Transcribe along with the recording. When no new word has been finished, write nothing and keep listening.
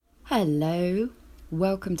Hello,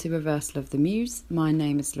 welcome to Reversal of the Muse. My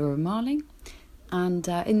name is Laura Marling, and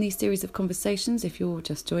in these series of conversations, if you're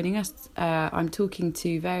just joining us, I'm talking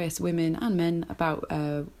to various women and men about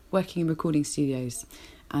working in recording studios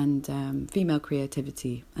and female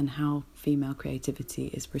creativity and how female creativity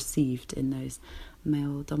is received in those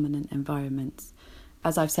male-dominant environments.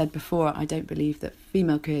 As I've said before, I don't believe that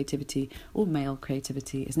female creativity or male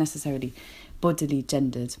creativity is necessarily bodily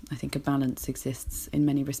gendered. I think a balance exists in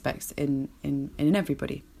many respects in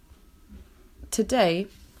everybody. Today,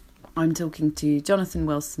 I'm talking to Jonathan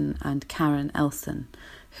Wilson and Karen Elson,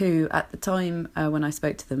 who at the time when I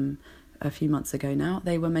spoke to them a few months ago now,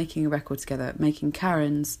 they were making a record together, making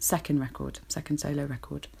Karen's second solo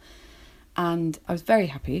record. And I was very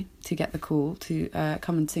happy to get the call to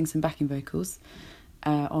come and sing some backing vocals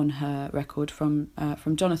on her record from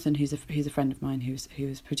Jonathan, who's a friend of mine who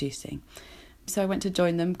was producing. So I went to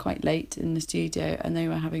join them quite late in the studio, and they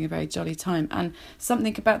were having a very jolly time. And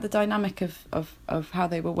something about the dynamic of how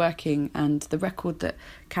they were working and the record that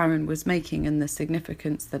Karen was making and the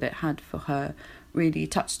significance that it had for her really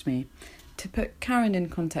touched me. To put Karen in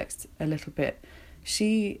context a little bit,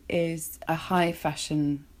 she is a high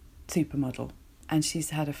fashion supermodel, and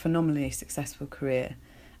she's had a phenomenally successful career.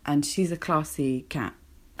 And she's a classy cat,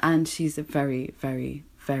 and she's a very, very,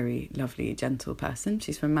 very lovely, gentle person.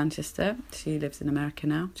 She's from Manchester. She lives in America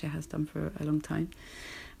now. She has done for a long time.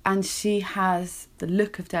 And she has the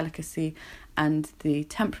look of delicacy and the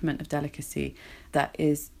temperament of delicacy that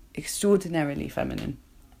is extraordinarily feminine.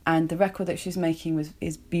 And the record that she's making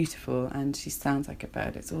is beautiful, and she sounds like a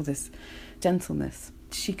bird. It's all this gentleness.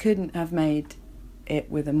 She couldn't have made it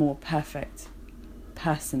with a more perfect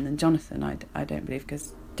person than Jonathan, I don't believe,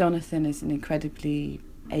 because Jonathan is an incredibly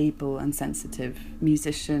able and sensitive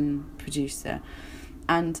musician, producer,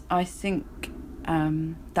 and I think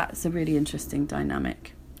that's a really interesting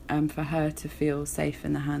dynamic for her to feel safe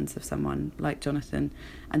in the hands of someone like Jonathan,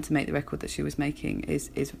 and to make the record that she was making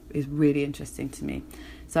is really interesting to me.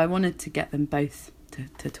 So I wanted to get them both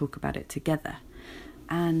to talk about it together,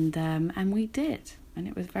 and we did. And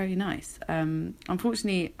it was very nice.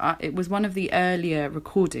 Unfortunately, it was one of the earlier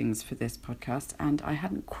recordings for this podcast, and I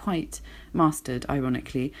hadn't quite mastered,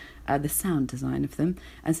 ironically, the sound design of them.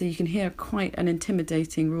 And so you can hear quite an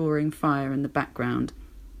intimidating roaring fire in the background.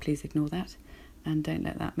 Please ignore that, and don't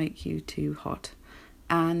let that make you too hot.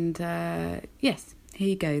 And yes, here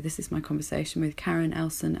you go. This is my conversation with Karen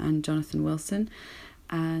Elson and Jonathan Wilson.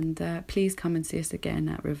 And please come and see us again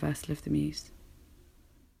at Reversal of the Muse.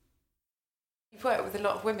 You've worked with a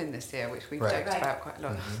lot of women this year, which we've joked about quite a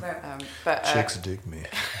lot. Mm-hmm. But chicks dig me.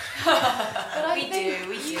 But we do.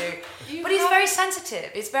 But he's very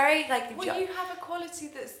sensitive. It's very like. Well, you have a quality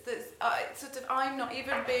that's sort of. I'm not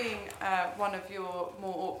even being one of your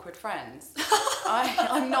more awkward friends.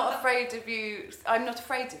 I'm not afraid of you. I'm not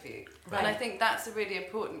afraid of you, right. And I think that's a really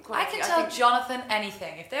important quality. I can tell Jonathan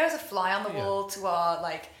anything. If there was a fly on the wall to our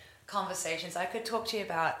conversations, I could talk to you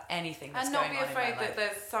about anything that's going on in my life. And not be afraid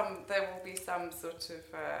that there will be some sort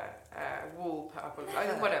of wall put up, or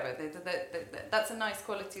whatever. That's a nice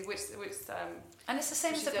quality, which and it's the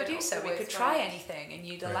same as a producer. We could try anything, and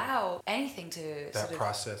you'd allow anything to that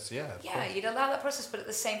process. You'd allow that process, but at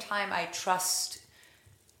the same time, I trust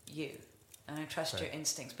you, and I trust your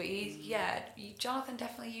instincts. But Jonathan,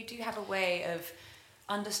 definitely, you do have a way of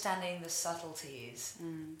understanding the subtleties.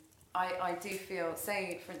 I do feel,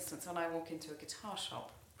 say for instance, when I walk into a guitar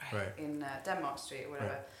shop in Denmark Street or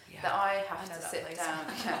whatever, that I have to sit down.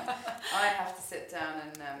 I have to sit down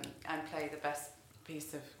and play the best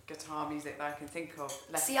piece of guitar music that I can think of.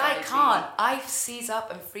 See, I can't. I seize up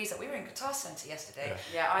and freeze up. We were in Guitar Centre yesterday,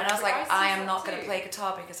 and I was like, I am not going to play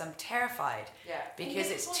guitar because I'm terrified. Because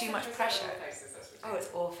it's too much pressure. Oh,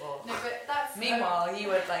 it's awful. No, but that's... Meanwhile, you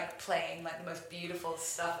were play the most beautiful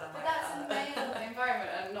stuff. And but that's a male environment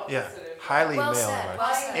and not sort of... highly well male said,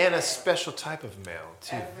 environment. And a special type of male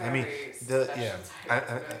too. I mean,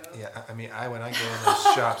 when I go in those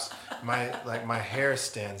shops, my hair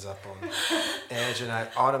stands up on the edge, and I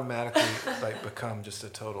automatically become just a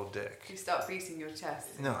total dick. You start beating your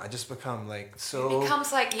chest. No, I just become so... It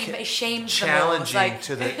becomes you ashamed challenging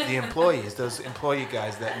to the employees, those employee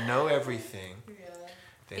guys that know everything.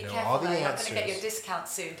 They know all the answers. You're not going to get your discount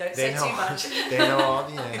soon. Don't say too much. They know all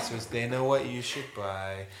the answers. They know what you should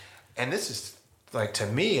buy. And this is, to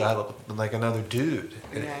me, I look like another dude.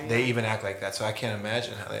 They even act like that, so I can't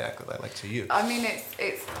imagine how they act like to you. I mean, it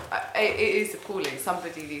is appalling.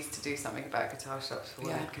 Somebody needs to do something about guitar shops for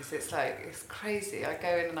women, because it's crazy. I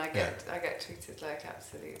go in and I get treated like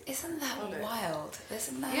absolute... Isn't that wild?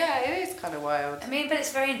 Isn't that... Yeah, it is kind of wild. I mean, but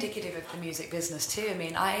it's very indicative of the music business too. I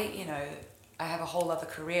mean, I have a whole other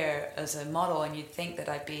career as a model, and you'd think that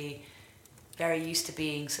I'd be very used to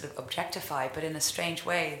being sort of objectified, but in a strange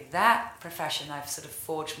way, that profession, I've sort of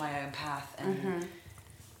forged my own path and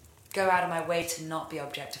go out of my way to not be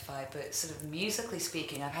objectified. But sort of musically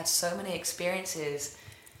speaking, I've had so many experiences,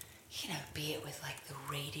 you know, be it with like the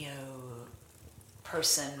radio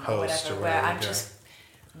person or whatever, where I'm just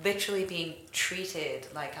literally being treated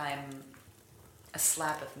like I'm a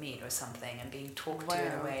slab of meat or something, and being talked to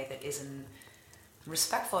in a way that isn't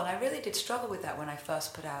respectful. And I really did struggle with that when I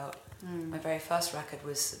first put out my very first record,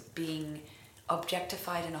 was being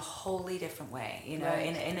objectified in a wholly different way, you know,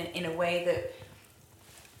 in a way that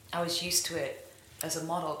I was used to it as a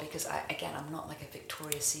model, because I'm not like a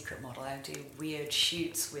Victoria's Secret model. I do weird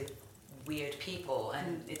shoots with weird people,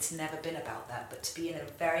 and it's never been about that. But to be in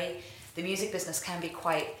the music business can be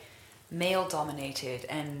quite male dominated,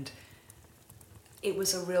 and it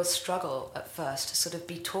was a real struggle at first to sort of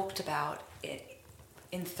be talked about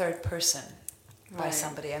in third person by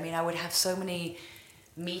somebody. I mean, I would have so many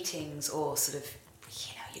meetings, or sort of,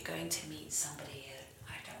 you know, you're going to meet somebody at,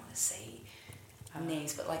 I don't want to say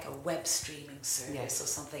names, but like a web streaming service or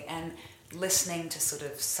something, and listening to sort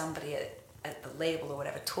of somebody at the label or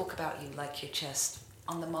whatever talk about you like you're just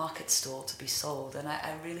on the market stall to be sold. And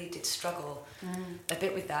I really did struggle a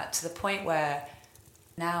bit with that, to the point where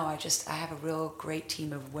now I have a real great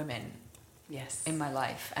team of women in my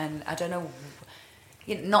life. And I don't know,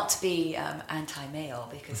 you know, not to be anti-male,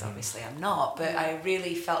 because obviously I'm not, but I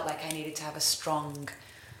really felt like I needed to have a strong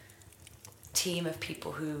team of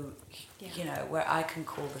people who, you know, where I can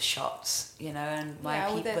call the shots, you know, and my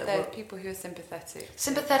people. They're people who are sympathetic.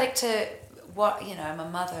 Sympathetic to what, you know, I'm a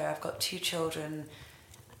mother, I've got 2 children,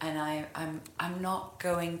 and I'm not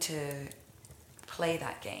going to play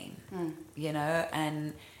that game, you know,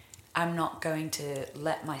 and I'm not going to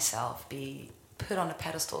let myself be put on a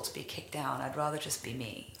pedestal to be kicked down. I'd rather just be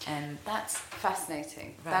me. And that's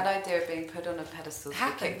fascinating. That idea of being put on a pedestal to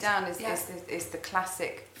be kicked down is the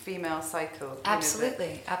classic female cycle.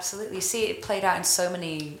 Absolutely, absolutely. You see it played out in so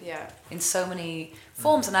many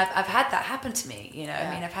forms, and I've had that happen to me. You know,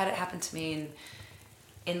 I mean, I've had it happen to me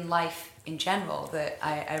in life in general. That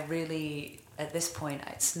I really, at this point,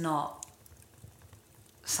 it's not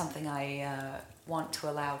something I want to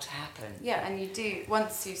allow to happen. Yeah, and you do,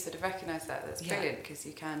 once you sort of recognise that's brilliant, because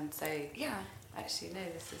you can say, actually, no,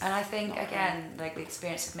 this is. And I think, again, like the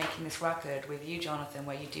experience of making this record with you, Jonathan,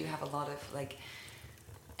 where you do have a lot of like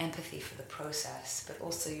empathy for the process, but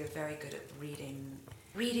also you're very good at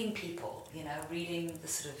reading people, you know, reading the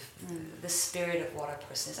sort of the spirit of what a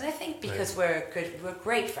person is. And I think because we're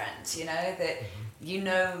great friends, you know, that you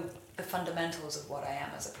know the fundamentals of what I am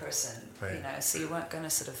as a person, you know, so you weren't going to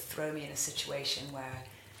sort of throw me in a situation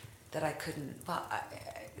that I couldn't,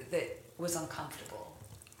 that was uncomfortable.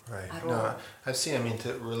 Right. At No, all. I've seen, I mean,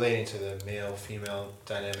 relating to the male-female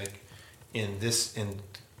dynamic in the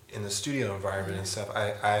studio environment and stuff,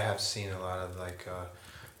 I have seen a lot of like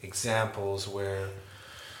examples where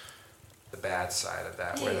the bad side of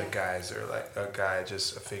that, where the guys are like, a guy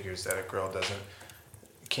just figures that a girl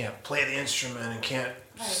can't play the instrument and can't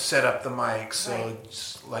set up the mic, so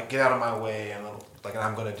just, like, get out of my way, and like,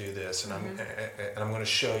 I'm going to do this, and I'm going to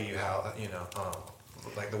show you how, you know,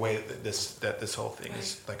 like the way that this whole thing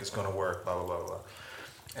is like, it's going to work, blah blah blah blah.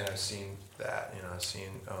 And I've seen that, you know, I've seen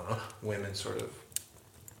women sort of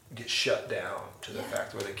get shut down to the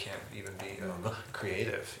fact where they can't even be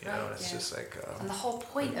creative, you know. It's just like and the whole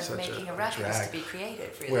point of making a record is to be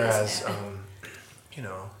creative, really. Whereas you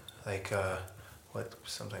know, like what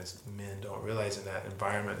sometimes men don't realize in that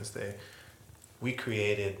environment is we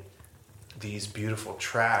created these beautiful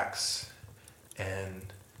tracks,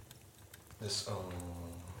 and this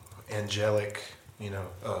angelic, you know,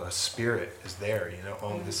 spirit is there, you know,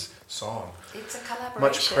 on this song. It's a collaboration.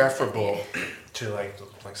 Much preferable to like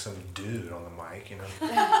some dude on the mic, you know.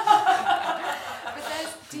 But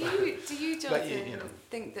do you, Jonathan, you know,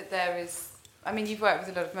 think that there is? I mean, you've worked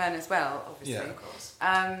with a lot of men as well, obviously. Yeah, of course.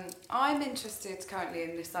 I'm interested currently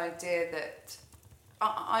in this idea that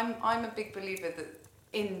I'm a big believer that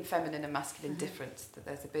in feminine and masculine difference, that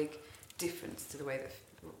there's a big difference to the way that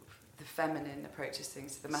the feminine approaches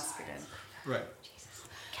things to the masculine. Right. Jesus.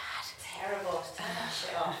 God, terrible. Turn that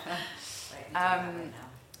shit off.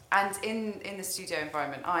 And in the studio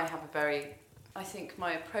environment, I think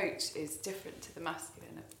my approach is different to the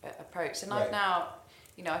masculine approach. And I've now,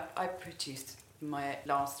 you know, I produced my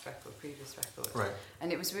previous record. Right.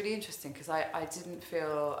 And it was really interesting because I didn't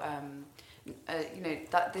feel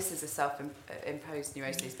that this is a self-imposed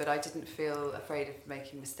neurosis, but I didn't feel afraid of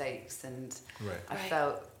making mistakes, and I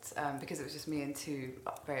felt because it was just me and two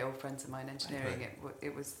very old friends of mine engineering.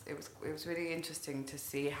 It was really interesting to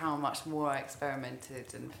see how much more I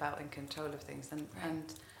experimented and felt in control of things,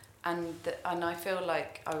 and I feel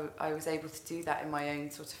like I was able to do that in my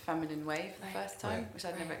own sort of feminine way for the first time, which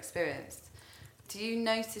I'd never experienced. Do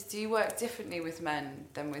you work differently with men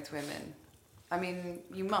than with women? I mean,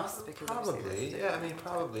 you must, because probably, yeah.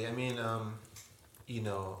 Probably. When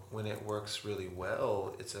it works really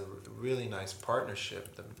well, it's a really nice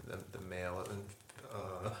partnership. The male and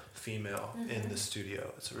female in the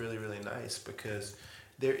studio. It's really, really nice because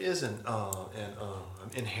there is an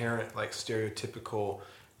inherent like stereotypical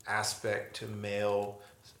aspect to male,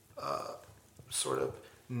 sort of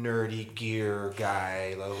nerdy gear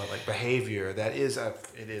guy like behavior. That is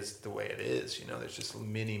it is the way it is. There's just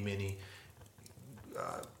many.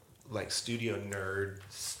 Like studio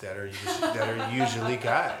nerds that are usually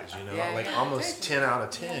guys, almost 10 out of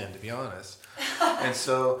 10 to be honest. And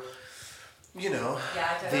so, I don't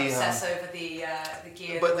obsess over the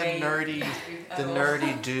gear. But the nerdy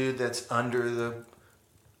dude that's under the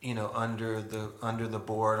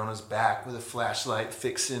board on his back with a flashlight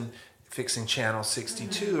fixing channel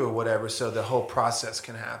 62 or whatever, so the whole process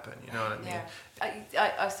can happen. You know what I mean? Yeah.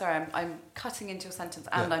 I'm sorry, I'm cutting into your sentence,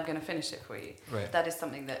 and I'm going to finish it for you. Right. That is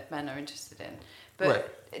something that men are interested in.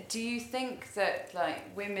 But do you think that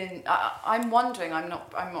like women? I'm wondering. I'm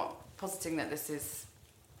not positing that this is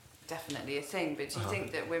definitely a thing. But do you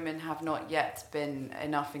think that women have not yet been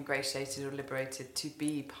enough ingratiated or liberated to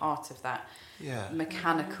be part of that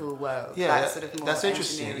mechanical world? Yeah, that sort of more that's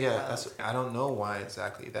interesting. Yeah, world? I don't know why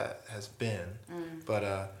exactly that has been,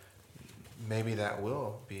 but. Maybe that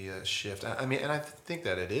will be a shift. I mean, and I think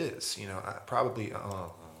that it is. Probably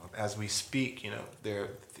as we speak,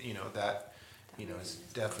 that is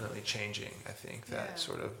definitely changing. I think that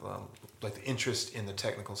sort of like the interest in the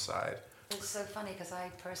technical side. It's so funny because I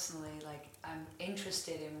personally I'm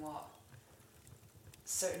interested in what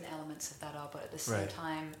certain elements of that are, but at the same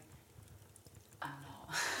time, I'm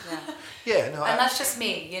not. No. And that's just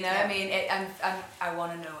me, I mean, I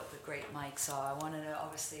want to know what the great mics are. I want to know,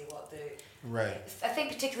 obviously, what the. Right. I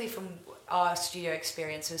think particularly from our studio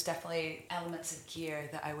experience, there's definitely elements of gear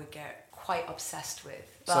that I would get quite obsessed with.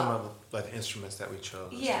 But, some of the instruments that we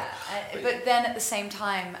chose. Yeah, but then at the same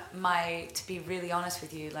time, to be really honest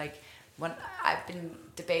with you, when I've been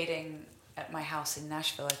debating at my house in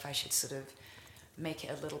Nashville if I should sort of make it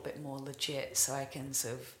a little bit more legit so I can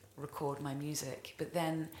sort of record my music. But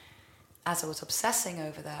then, as I was obsessing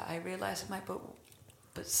over that, I realized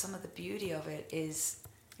but some of the beauty of it is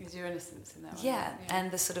your innocence in that one. Yeah, and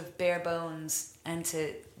the sort of bare bones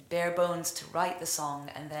to write the song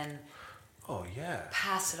and then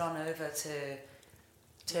pass it on over to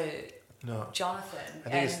Jonathan.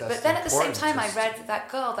 But then at the same time, I read that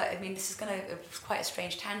girl that, this is it was quite a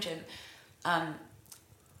strange tangent,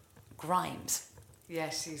 Grimes. Yeah,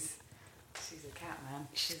 she's a cat, man.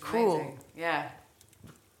 She's cool. Amazing. Yeah.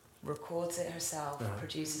 Records it herself,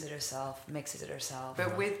 produces it herself, mixes it herself.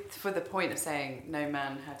 But for the point of saying no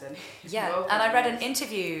man had any. Yeah, and I read an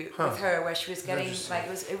interview with her where she was getting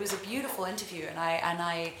it was a beautiful interview, and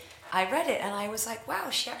I read it and I was like,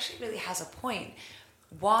 wow, she actually really has a point.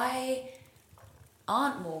 Why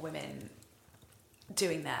aren't more women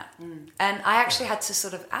doing that? And I actually had to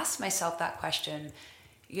sort of ask myself that question.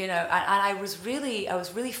 And I was really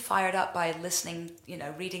fired up by listening,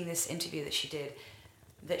 reading this interview that she did.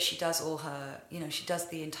 That she does all her, she does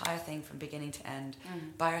the entire thing from beginning to end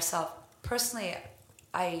by herself. Personally,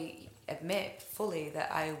 I admit fully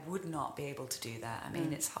that I would not be able to do that. I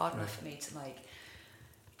mean, it's hard enough for me to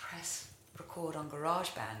press record on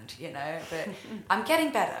GarageBand, but I'm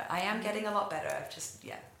getting better. I am getting a lot better. I've just,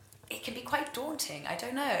 it can be quite daunting. I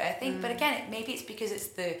don't know. I think, but again, maybe it's because it's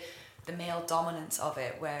the male dominance of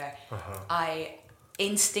it where I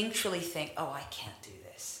instinctually think, oh, I can't do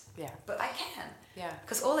this. Yeah. But I can. Yeah.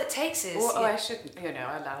 Because all it takes is... I shouldn't,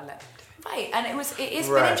 I'll let them do it. Right, and it's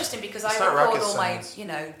been interesting because I record all my, it's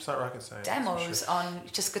not rocket science, demos on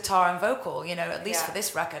just guitar and vocal, at least for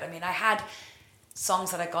this record. I mean, I had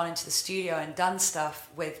songs that I'd gone into the studio and done stuff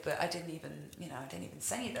with, but I didn't even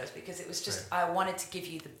sing any of those because it was just, I wanted to give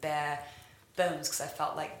you the bare bones because I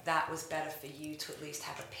felt like that was better for you to at least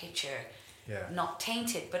have a picture, not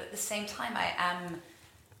tainted. But at the same time, I am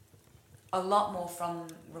a lot more from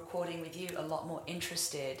recording with you, a lot more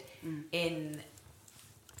interested in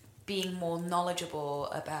being more knowledgeable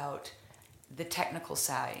about the technical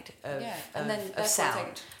side of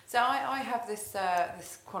sound. So I have this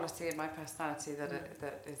quality in my personality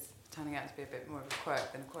that is turning out to be a bit more of a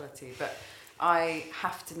quirk than a quality. But I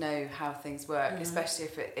have to know how things work, especially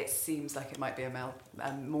if it seems like it might be a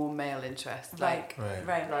more male interest. Right.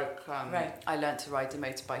 I learnt to ride a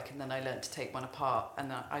motorbike and then I learnt to take one apart,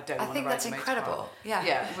 and I don't want to ride a motorbike. I think that's incredible.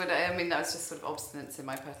 Yeah. But I mean, that was just sort of obstinance in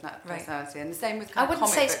my personality, and the same with I wouldn't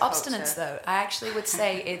say it's comic book obstinance culture. though. I actually would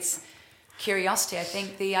say it's curiosity. I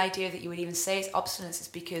think the idea that you would even say it's obstinance is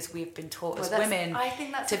because we've been taught as women I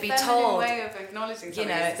think that's to a be feminine told, way of acknowledging something,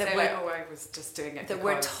 that say like, I was just doing it that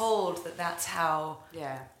we're told that that's how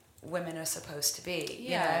women are supposed to be.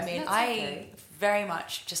 Yeah, I mean, okay. very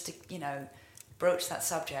much, just to broach that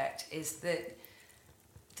subject, is that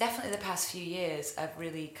definitely the past few years I've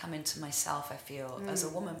really come into myself, I feel, as a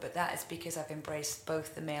woman, but that is because I've embraced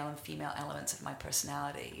both the male and female elements of my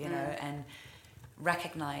personality, and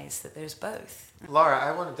recognize that there's both. Laura,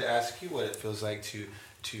 I wanted to ask you what it feels like to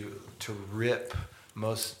rip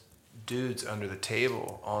most dudes under the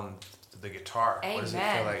table on the guitar. Amen. What does it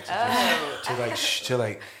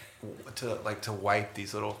feel like to wipe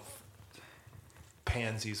these little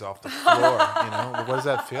pansies off the floor? What does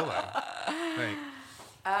that feel like?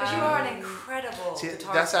 Because you are an incredible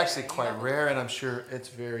guitar that's player, actually quite rare, and I'm sure it's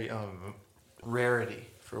very rarity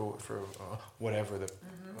for whatever the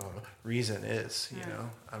reason is.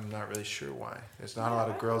 I'm not really sure why. There's not a lot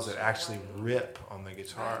of girls that actually rip on the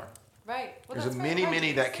guitar. Right. Well, There's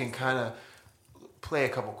many that can kind of play a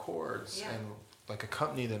couple chords and like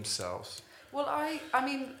accompany themselves. Well, I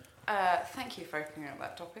mean, thank you for opening up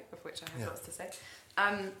that topic, of which I have lots to say.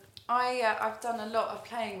 I've done a lot of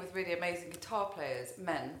playing with really amazing guitar players,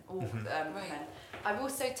 men, men. I've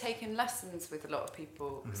also taken lessons with a lot of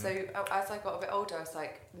people. So as I got a bit older, I was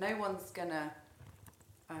like, no one's gonna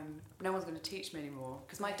teach me anymore,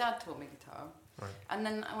 because my dad taught me guitar. Right. And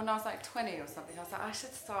then when I was like 20 or something, I was like, I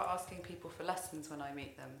should start asking people for lessons when I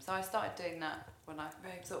meet them. So I started doing that when I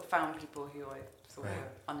sort of found people who I thought were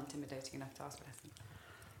unintimidating enough to ask for lessons.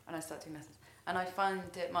 And I started doing lessons. And I find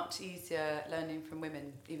it much easier learning from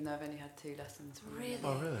women, even though I've only had 2 lessons from women.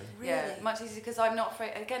 Oh, really? Yeah, much easier, because I'm not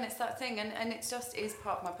afraid. Again, it's that thing, and it just is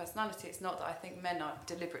part of my personality. It's not that I think men are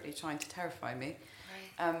deliberately trying to terrify me.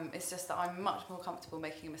 It's just that I'm much more comfortable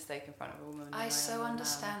making a mistake in front of a woman. I so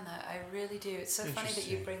understand that. I really do. It's so funny that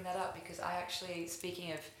you bring that up, because I actually,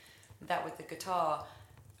 speaking of that with the guitar,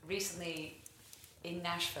 recently in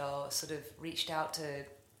Nashville sort of reached out to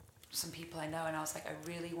some people I know, and I was like, I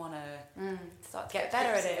really want to get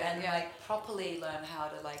better at it and like properly learn how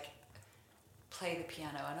to like play the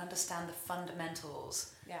piano and understand the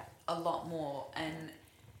fundamentals a lot more. And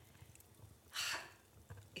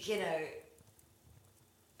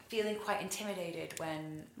feeling quite intimidated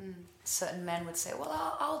when certain men would say,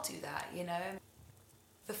 well, I'll do that,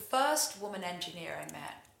 The first woman engineer I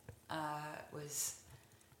met was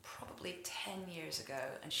probably 10 years ago,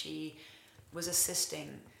 and she was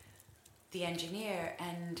assisting the engineer,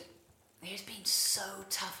 and it was being so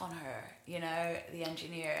tough on her, the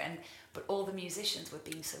engineer, but all the musicians were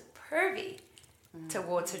being so pervy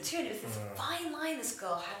towards her too. And it was this fine line this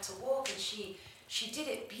girl had to walk, and she did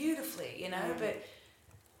it beautifully, but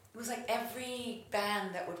it was like every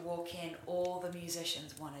band that would walk in, all the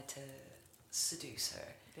musicians wanted to seduce her.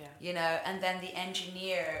 And then the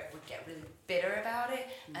engineer would get really bitter about it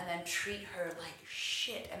and then treat her like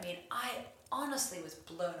shit. I mean, I honestly was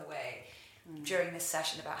blown away during this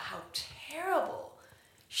session about how terrible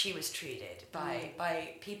she was treated by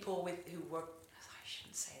people who work, I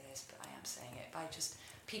shouldn't say this, but I am saying it, by just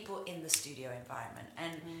people in the studio environment.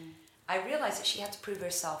 And I realized that she had to prove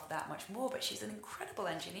herself that much more, but she's an incredible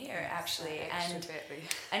engineer, actually,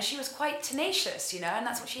 and she was quite tenacious, and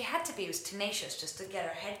that's what she had to be, was tenacious, just to get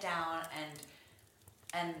her head down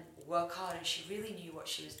and work hard, and she really knew what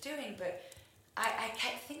she was doing. But I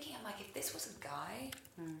kept thinking, I'm like, if this was a guy,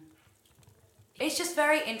 it's just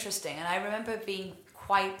very interesting. And I remember being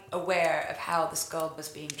quite aware of how this girl was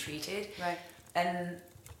being treated, and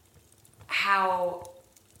how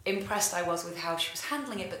impressed I was with how she was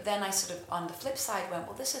handling it. But then I sort of, on the flip side, went,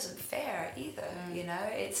 well, this isn't fair either.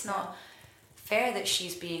 It's not fair that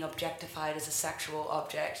she's being objectified as a sexual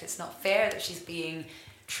object. It's not fair that she's being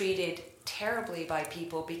treated terribly by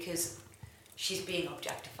people because she's being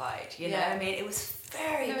objectified. I mean, it was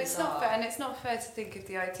very bizarre. It's not fair, and it's not fair to think of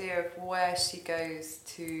the idea of where she goes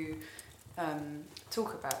to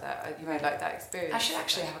talk about that, like that experience. I should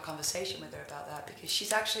actually have a conversation with her about that, because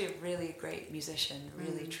she's actually a really great musician,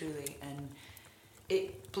 really, truly, and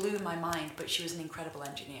it blew my mind. But she was an incredible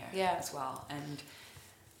engineer as well. And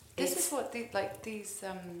this is what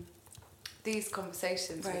these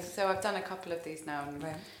conversations. So I've done a couple of these now,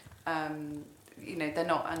 and you know, they're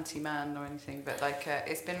not anti-man or anything, but like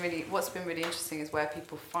what's been really interesting is where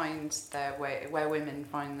people find their way, where women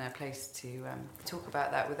find their place to talk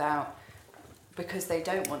about that without, because they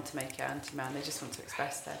don't want to make it anti-man, they just want to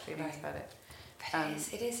express their feelings about it. But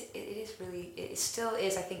it still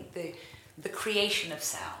is, I think, the creation of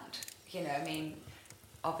sound. You know, I mean,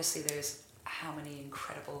 obviously there's how many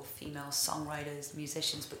incredible female songwriters,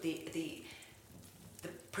 musicians, but the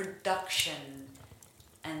production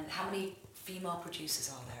and how many female producers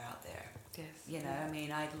are there out there? Yes. You know, I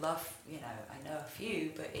mean, I'd love, you know, I know a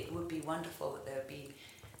few, but it would be wonderful that there'd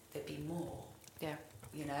be more. Yeah.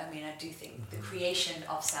 You know, I mean, I do think the creation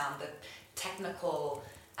of sound, the technical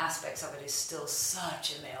aspects of it is still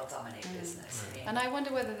such a male-dominated business. I mean, and I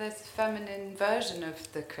wonder whether there's a feminine version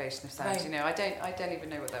of the creation of sound. Right. You know, I don't even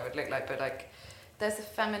know what that would look like, but like, there's a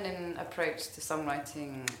feminine approach to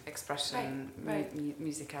songwriting, expression,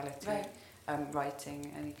 musicality,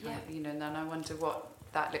 writing, any kind of, you know. And I wonder what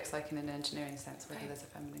that looks like in an engineering sense, whether there's a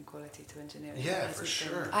feminine quality to engineering. Yeah, for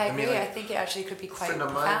sure. I agree. mean, I think it actually could be quite friend of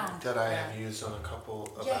profound. mine that I have used on a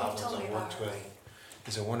couple of albums told me I worked about her. with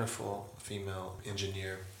is a wonderful female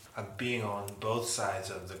engineer. I'm being on both sides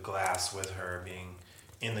of the glass with her, being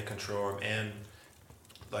in the control room and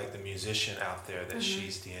like the musician out there that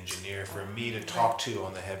she's the engineer for me to talk to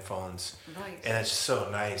on the headphones. Right. And it's so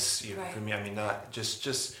nice Right. for me. I mean, not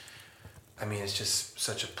just I mean, it's just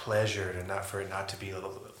such a pleasure for it not to be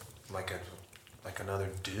like another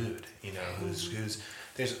dude, you know, who's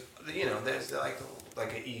there's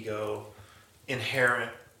like an ego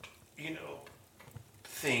inherent, you know,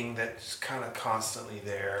 thing that's kind of constantly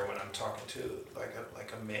there when I'm talking to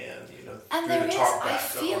like a man, you know. And through there the is, talk I back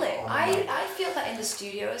feel it. on the mic. I feel that in the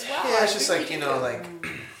studio as well. Yeah, it's I just really like, you do. know, like,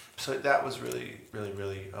 so that was really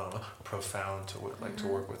profound to to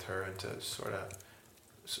work with her and to sort of,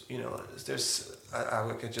 you know,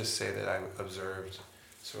 I could just say that I observed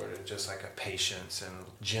sort of just like a patience and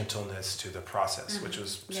gentleness to the process, which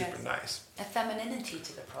was super nice. A femininity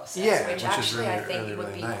to the process, Yeah, which which actually is really, I think really, would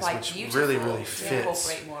really be nice, quite which beautiful really to fits.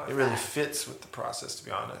 incorporate more of It really that. fits with the process, to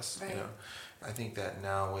be honest. Right. You know, I think that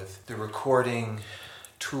now with the recording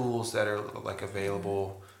tools that are like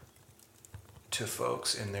available to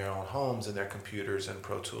folks in their own homes and their computers and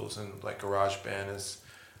Pro Tools and like GarageBand is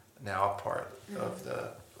now a part of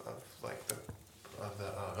the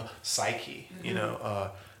psyche. You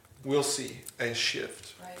know, we'll see a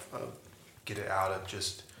shift. Right. Get it out of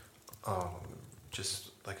just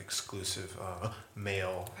like exclusive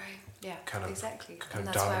male. Right. Yeah, kind of exactly. kind And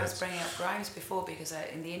of that's why I dominance. was bringing up Grimes before, because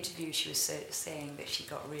in the interview she was saying that she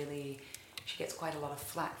gets quite a lot of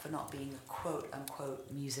flack for not being a quote unquote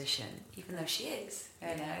musician, even though she is,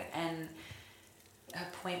 you know. And her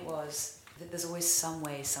point was that there's always some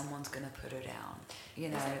way someone's going to put her down. You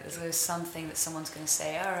know, there's always something that someone's going to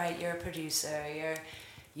say, all right, you're a producer,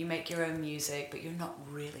 you make your own music, but you're not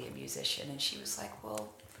really a musician. And she was like,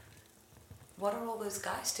 well, what are all those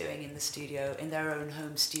guys doing in the studio, in their own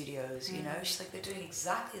home studios? You know, she's like, they're doing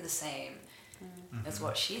exactly the same as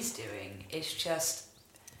what she's doing. It's just,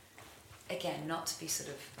 again, not to be sort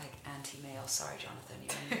of like anti-male, sorry Jonathan,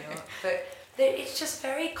 you're in New York, but it's just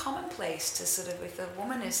very commonplace to sort of, if a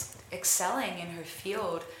woman is excelling in her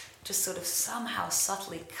field, just sort of somehow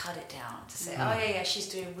subtly cut it down to say, oh yeah, she's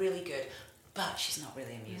doing really good, but she's not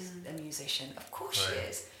really a musician. Of course she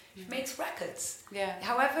is. She makes records. Yeah.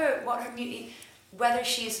 However, whether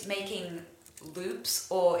she's making loops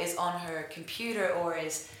or is on her computer or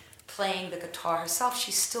is playing the guitar herself,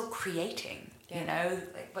 she's still creating. You know,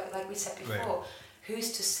 like we said before,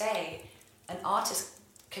 who's to say an artist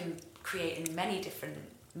can create in many different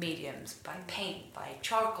mediums, by paint, by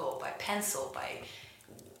charcoal, by pencil, by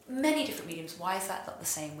many different mediums. Why is that not the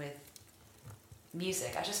same with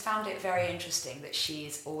music? I just found it very interesting that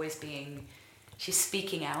she's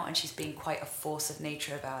speaking out and she's being quite a force of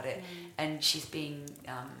nature about it, and she's being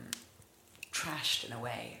trashed in a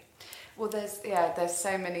way. Well, there's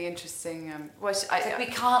so many interesting. We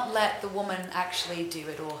can't let the woman actually do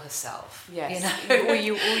it all herself. Yes, you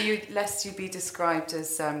know? lest you be described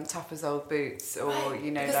as tough as old boots, or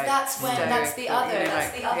you know, because like that's the other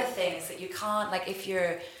like, thing is that you can't, like, if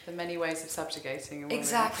you're the many ways of subjugating a woman.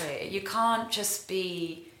 exactly, you can't just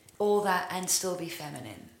be all that and still be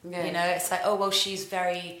feminine. Yeah. You know, it's like, oh well, she's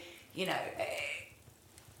very, you know.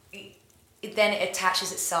 Then it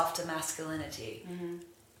attaches itself to masculinity.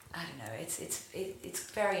 I don't know. It's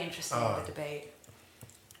very interesting, the debate.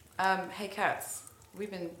 Hey cats,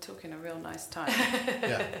 we've been talking a real nice time.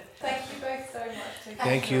 Yeah. Thank you both so much.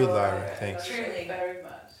 Thank you, Lara. Thanks. Truly. very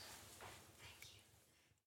much.